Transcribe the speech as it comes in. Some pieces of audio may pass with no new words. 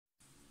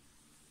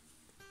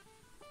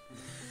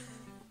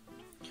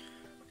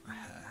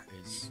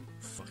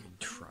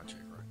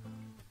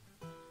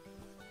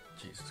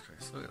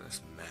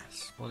this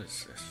mess. What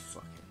is this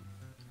fucking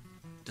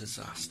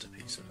disaster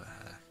piece of a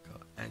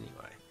haircut?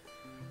 Anyway,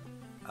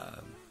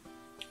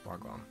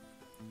 wagwan.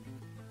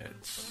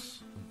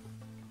 It's...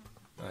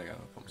 There you go, I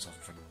put myself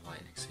in front of the light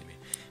and you can see me.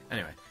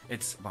 Anyway,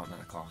 it's about 9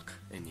 o'clock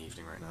in the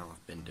evening right now.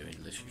 I've been doing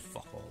literally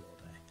fuck all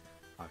day.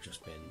 I've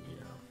just been, you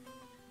know,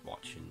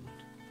 watching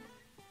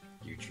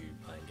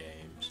YouTube, playing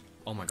games.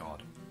 Oh my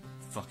god.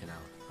 Fucking hell.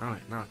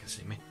 Alright, now I can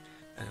see me.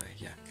 Anyway,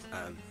 yeah.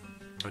 I'm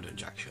doing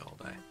jack shit all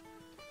day.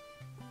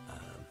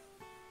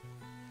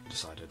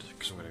 Decided,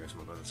 because I'm going to go to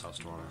my brother's house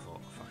tomorrow, I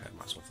thought, fuck it, I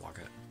might as well vlog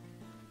it.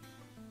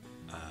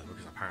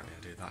 Because apparently I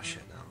do that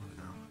shit now, you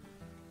know.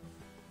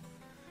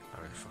 I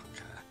don't really fucking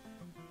care.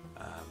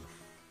 I'm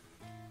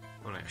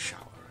gonna get a shower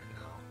right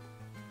now.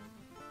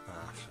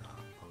 After that,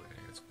 I'm probably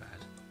gonna go to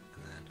bed,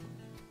 and then...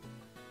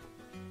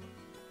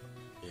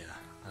 yeah,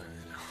 I don't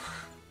really know.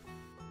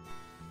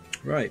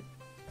 Right,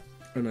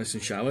 I'm nice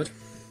and showered.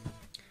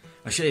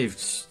 I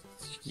shaved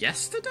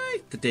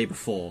yesterday? The day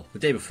before.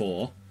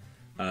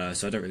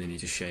 So I don't really need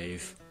to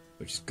shave,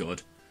 which is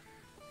good.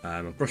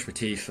 I brushed my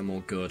teeth, I'm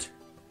all good.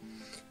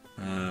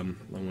 I'm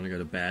gonna go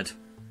to bed.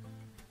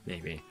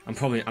 Maybe. I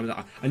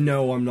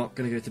know I'm not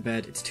gonna go to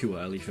bed, it's too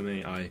early for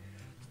me. I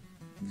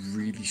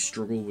really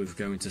struggle with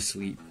going to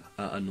sleep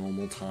at a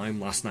normal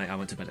time. Last night I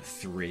went to bed at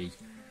 3,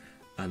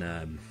 and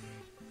I'm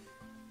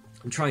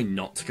trying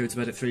not to go to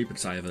bed at 3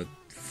 because I have a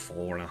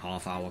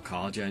 4.5 hour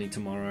car journey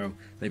tomorrow,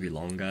 maybe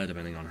longer,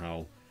 depending on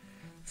how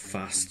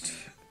fast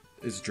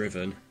it's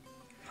driven.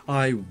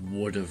 I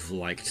would have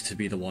liked to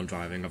be the one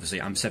driving.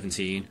 Obviously, I'm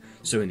 17,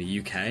 so in the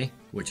UK,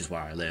 which is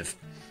where I live,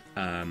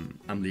 I'm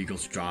legal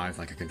to drive.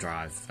 Like, I can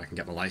drive, I can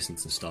get my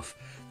license and stuff.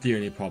 The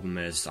only problem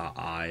is that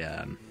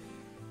I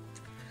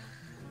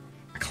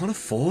can't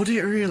afford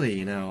it, really.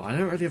 You know, I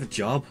don't really have a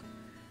job.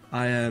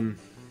 I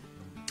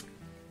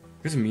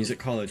go to music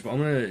college, but I'm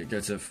gonna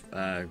go to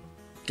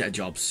get a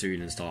job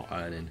soon and start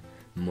earning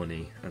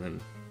money, and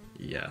then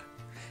yeah.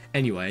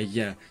 Anyway,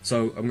 yeah.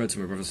 So I'm going to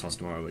my brother's house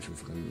tomorrow, which I'm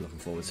fucking looking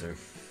forward to.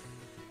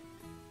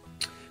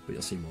 But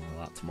you'll see more of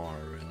that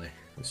tomorrow, really.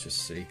 Let's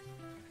just see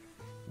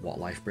what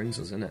life brings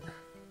us, innit?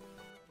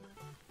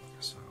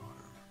 So,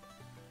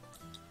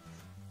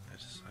 I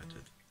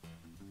decided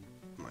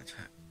my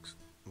text.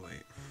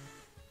 Wait.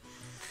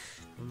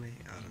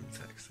 Adam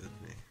texted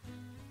me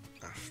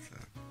after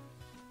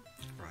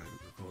I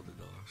recorded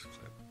the last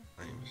clip,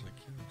 and he was like,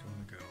 "Yeah, do you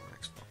want to go on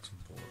Xbox and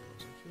board?" And I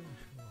was like, "Yeah,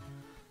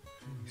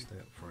 sure. Maybe stay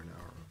up for an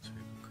hour or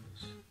two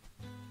because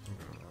I'm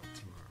going out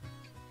tomorrow."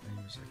 And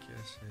he was like,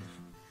 "Yeah, safe."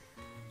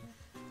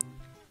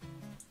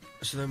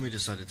 So then we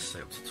decided to stay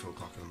up till 2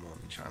 o'clock in the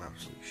morning chatting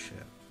absolute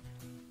shit.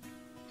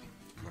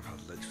 And I've had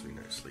literally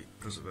no sleep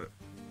because of it.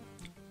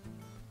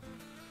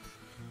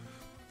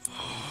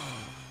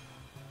 Oh,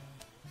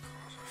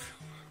 God,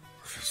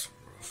 I feel so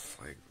rough.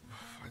 Like,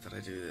 why did I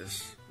do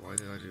this? Why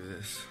did I do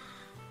this?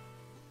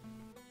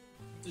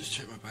 Just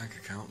check my bank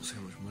account, see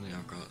how much money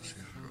I've got, see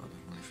if I've got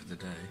enough money for the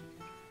day.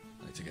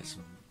 I need to get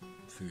some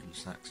food and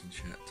snacks and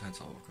shit. Turns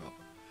out I've got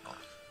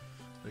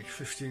like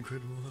 15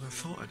 quid more than I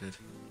thought I did.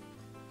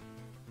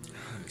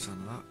 It's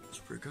on that, it's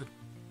pretty good.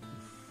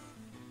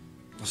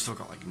 I've still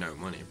got like no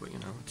money, but you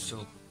know, it's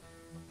still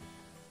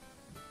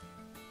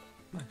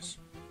nice.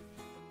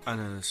 I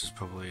know this is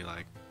probably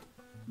like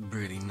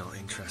really not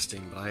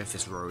interesting, but I have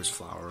this rose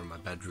flower in my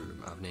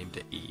bedroom. I've named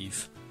it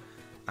Eve,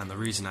 and the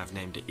reason I've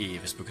named it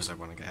Eve is because I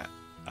want to get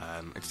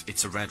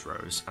it's a red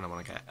rose, and I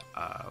want to get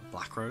a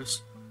black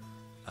rose.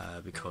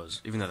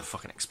 Because even though they're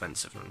fucking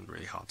expensive and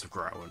really hard to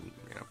grow, and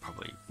you know,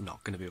 probably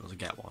not going to be able to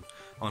get one,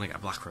 I want to get a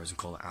black rose and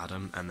call it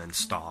Adam, and then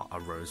start a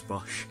rose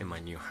bush in my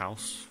new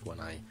house when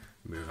I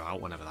move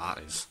out, whenever that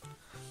is.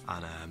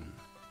 And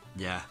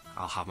yeah,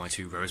 I'll have my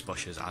 2 rose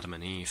bushes, Adam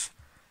and Eve,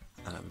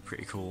 and that'd be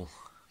pretty cool.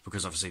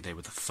 Because obviously they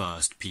were the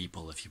first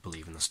people, if you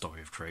believe in the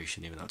story of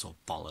creation, even though it's all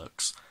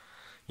bollocks.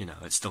 You know,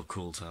 it's still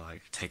cool to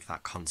like take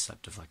that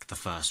concept of like the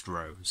first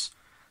rose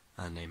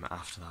and name it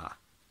after that.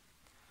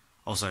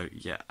 Also,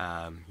 yeah,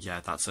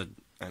 that's an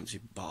empty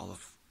bottle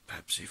of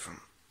Pepsi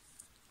from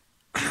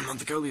a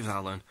month ago. Leave that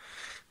alone.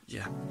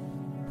 Yeah,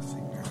 I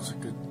think that was a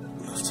good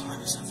enough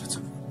time as ever to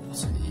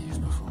what's an Eve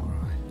before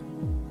I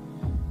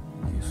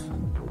leave.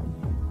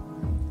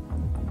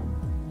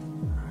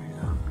 There we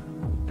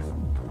go.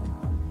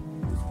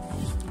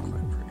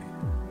 Quite pretty.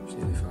 See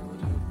if I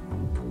would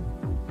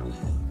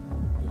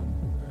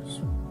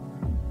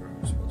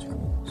rose, what do you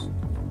call this?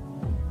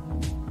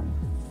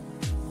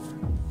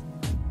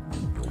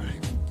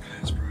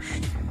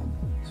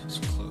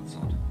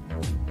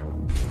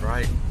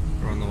 Right,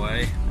 we're on the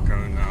way.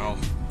 Going now.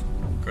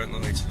 Going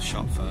on the way to the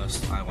shop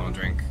first. I want a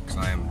drink because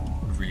I am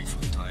really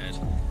fucking tired.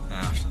 And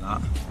after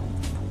that,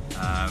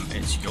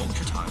 it's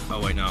Yorkshire time. Oh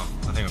wait, no.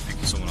 I think I'm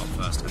picking someone up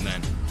first, and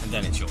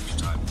then it's Yorkshire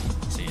time.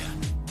 So yeah.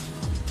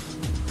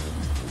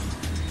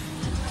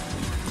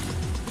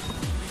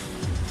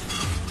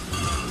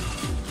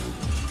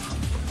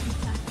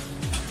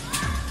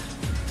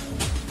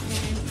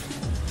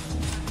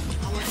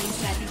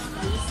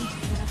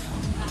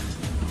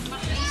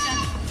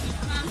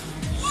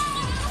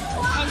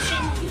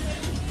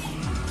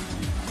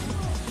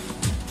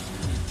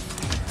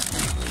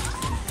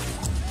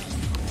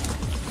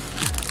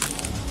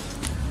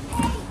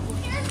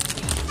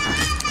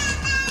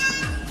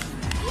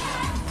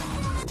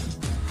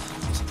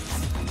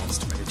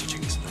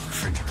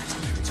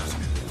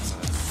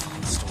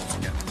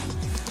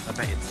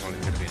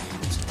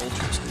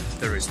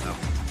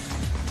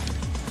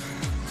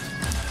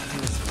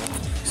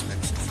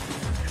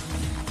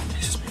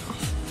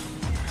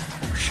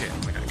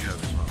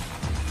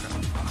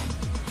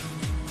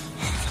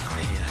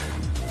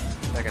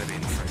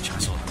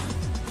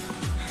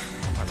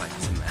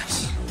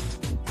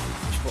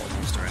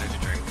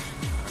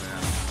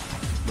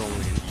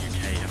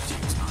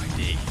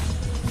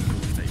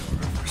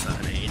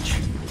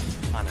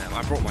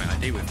 brought my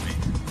ID with me.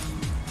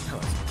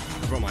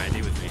 I brought my ID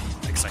with me,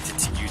 excited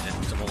to use it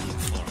because I'm old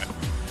enough for it.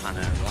 And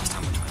the last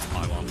time I tried to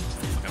buy one, they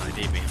fucking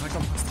ID'd me. Have I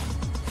gone past that?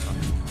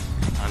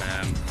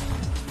 And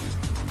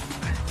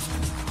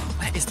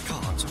where is the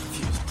car? I'm so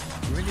confused.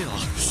 I'm really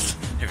lost.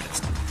 Here it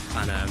is.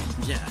 And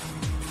yeah.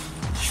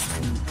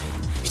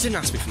 She didn't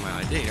ask me for my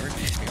ID, it really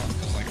pissed me off.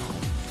 I was like, oh.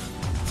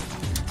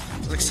 I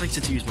was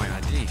excited to use my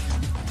ID.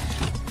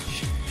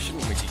 She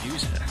didn't want me to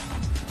use it.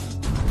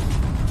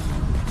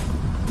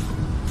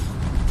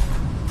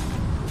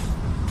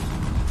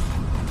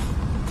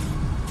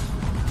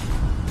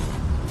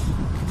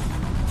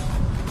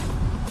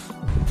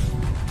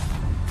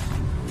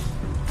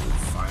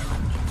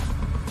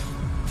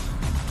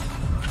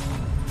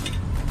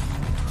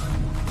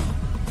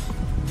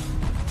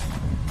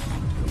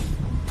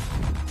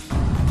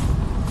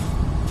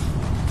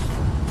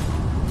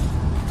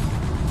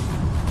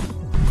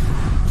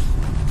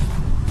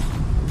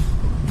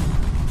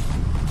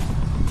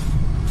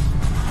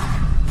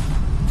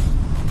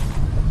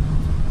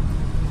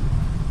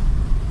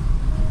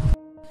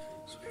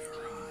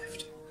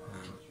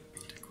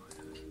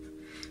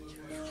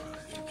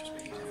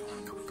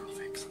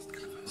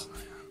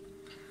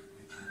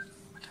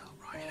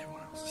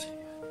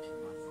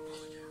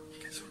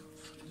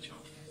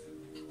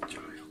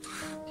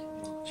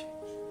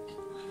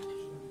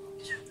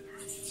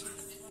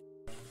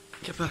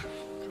 Kipper,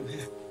 come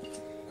here.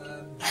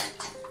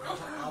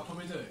 I'll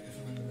probably do it if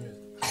I'm in the mood.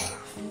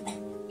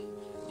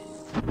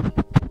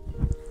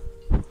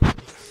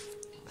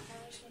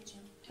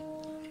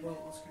 Well,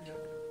 let's go get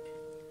it.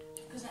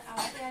 Because I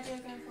like the idea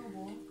of going for a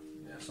walk.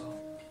 Yeah, so.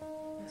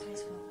 That's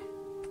nice walk.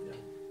 Yeah.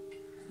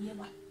 Yeah,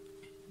 what?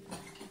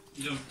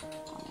 You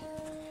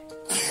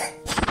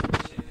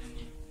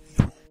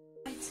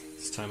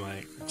It's time I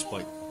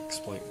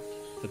exploit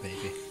the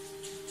baby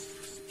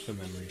for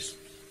memories.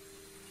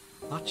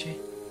 Archie.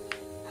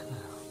 Hello.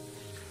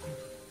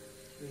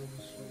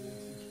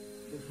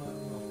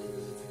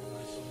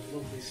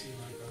 Lovely seeing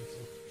my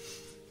grandson.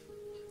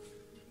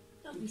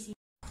 Don't be seen.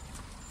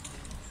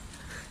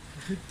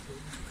 Pretty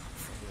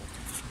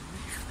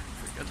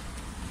good.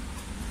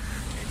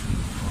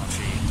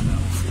 Archie,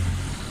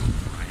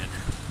 Ryan,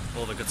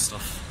 all the good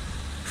stuff.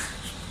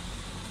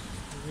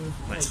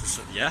 Nice to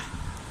see, yeah?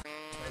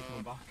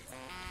 Coming back.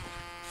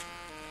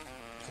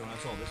 So when I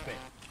saw this bit,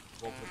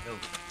 walk up the hill,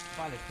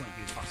 by this point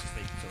he was fast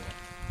asleep until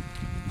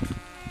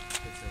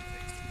it's so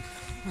fixed.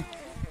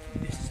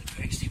 This is a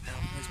very steep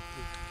hill. There's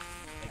people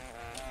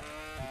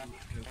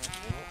go for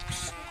walks,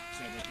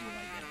 so they feel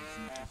like there's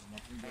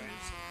nothing,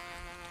 whereas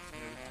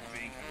we're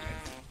being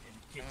in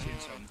the kitchen,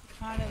 so I'm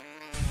kind of.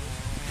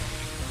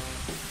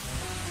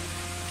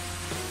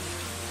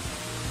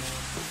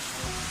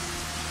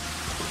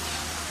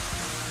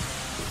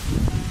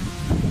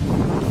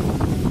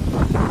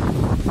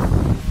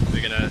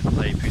 We're gonna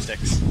play poo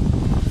sticks.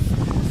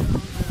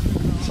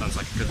 Sounds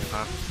like a good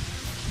plan.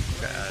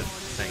 Get a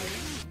thing.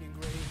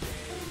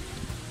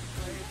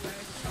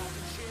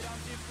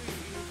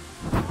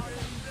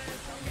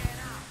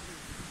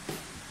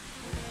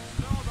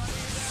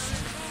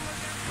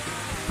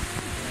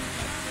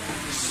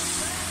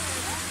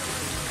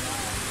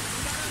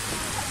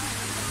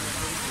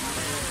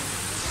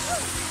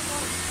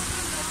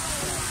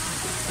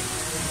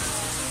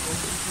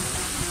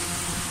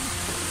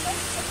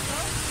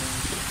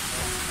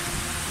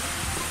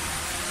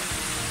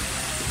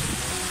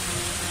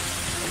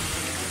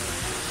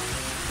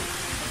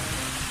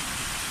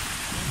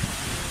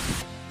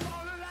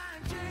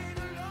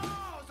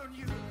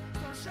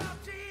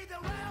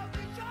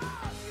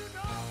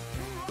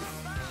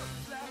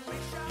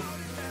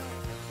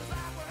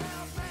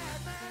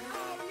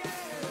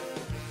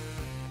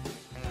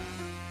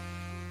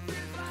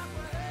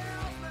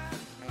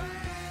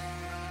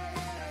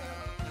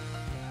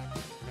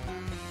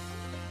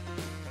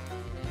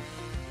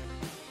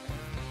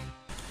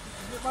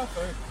 My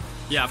phone.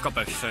 Yeah, I've got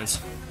both your phones.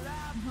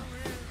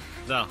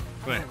 Zal,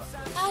 come here.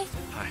 Hi.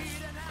 Hi.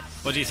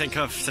 What do you think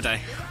of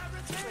today?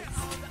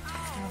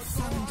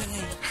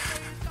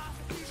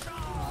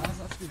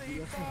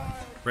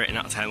 Rating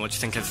out of 10, what do you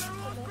think of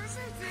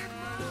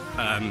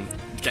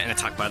getting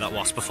attacked by that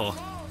wasp before?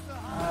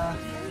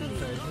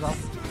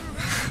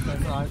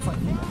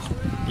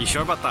 You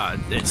sure about that?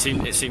 It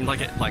seemed like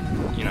it, like,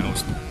 you know,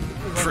 was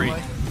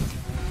pretty.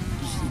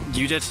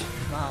 You did?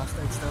 Nah, I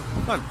stayed still.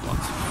 Oh, what?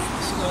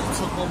 I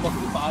took one look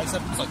at the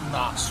bicep, it's like,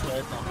 nah,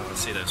 swear not. Let's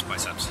see those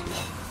biceps.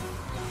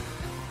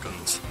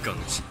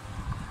 Guns.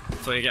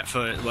 That's what you get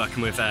for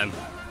working with,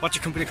 what's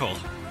your company called?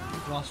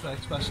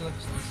 Glasswork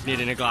specialist.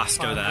 Needing a glass,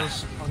 go there.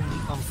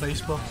 On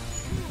Facebook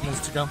and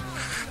Instagram.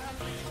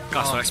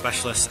 Glasswork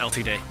Specialist,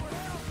 Ltd.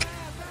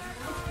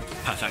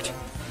 Perfect.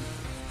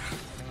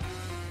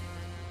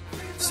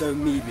 So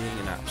me being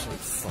an absolute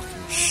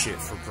fucking shit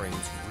for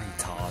brains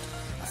retard,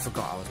 I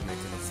forgot I was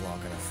making a vlog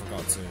and I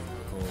forgot to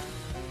record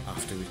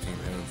after we came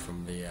home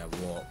from the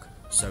walk.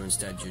 So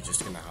instead you're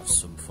just going to have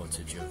some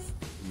footage of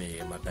me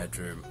in my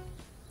bedroom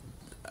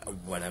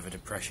whenever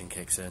depression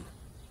kicks in.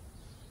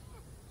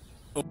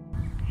 Oh,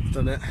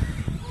 done it.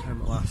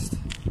 Home at last.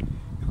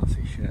 Can't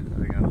see shit. There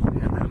we go.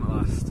 Yeah, home at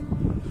last.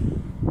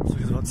 So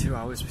it's about 2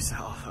 hours. We set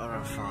off at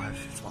around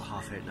 5. It's about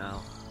 8:30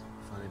 now.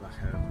 Finally back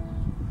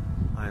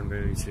home. I am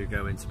going to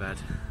go into bed.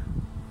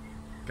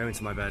 Go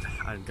into my bed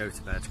and go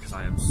to bed because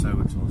I am so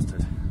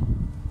exhausted.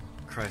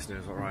 Christ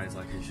knows what Ryan's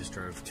like. He just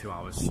drove 2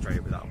 hours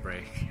straight without a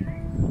break.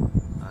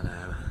 And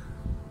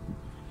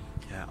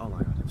yeah. Oh my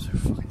god, I'm so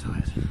fucking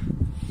tired.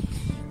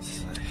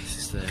 This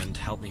is the end.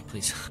 Help me,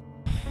 please.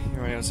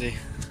 You're right, Ozzy.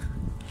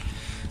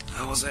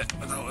 That was it.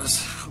 That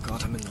was. Oh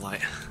god, I'm in the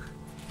light.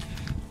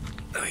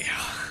 There we go.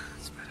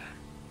 That's better.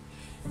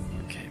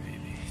 Okay,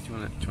 baby. Do you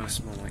want to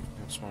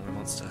smell my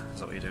monster? Is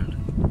that what you're doing?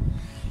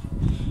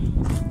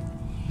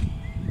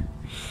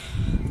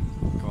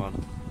 Go on.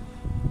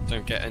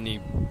 Don't get any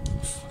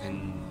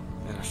fucking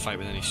in a fight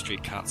with any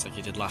street cats like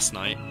you did last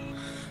night.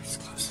 It's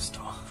close.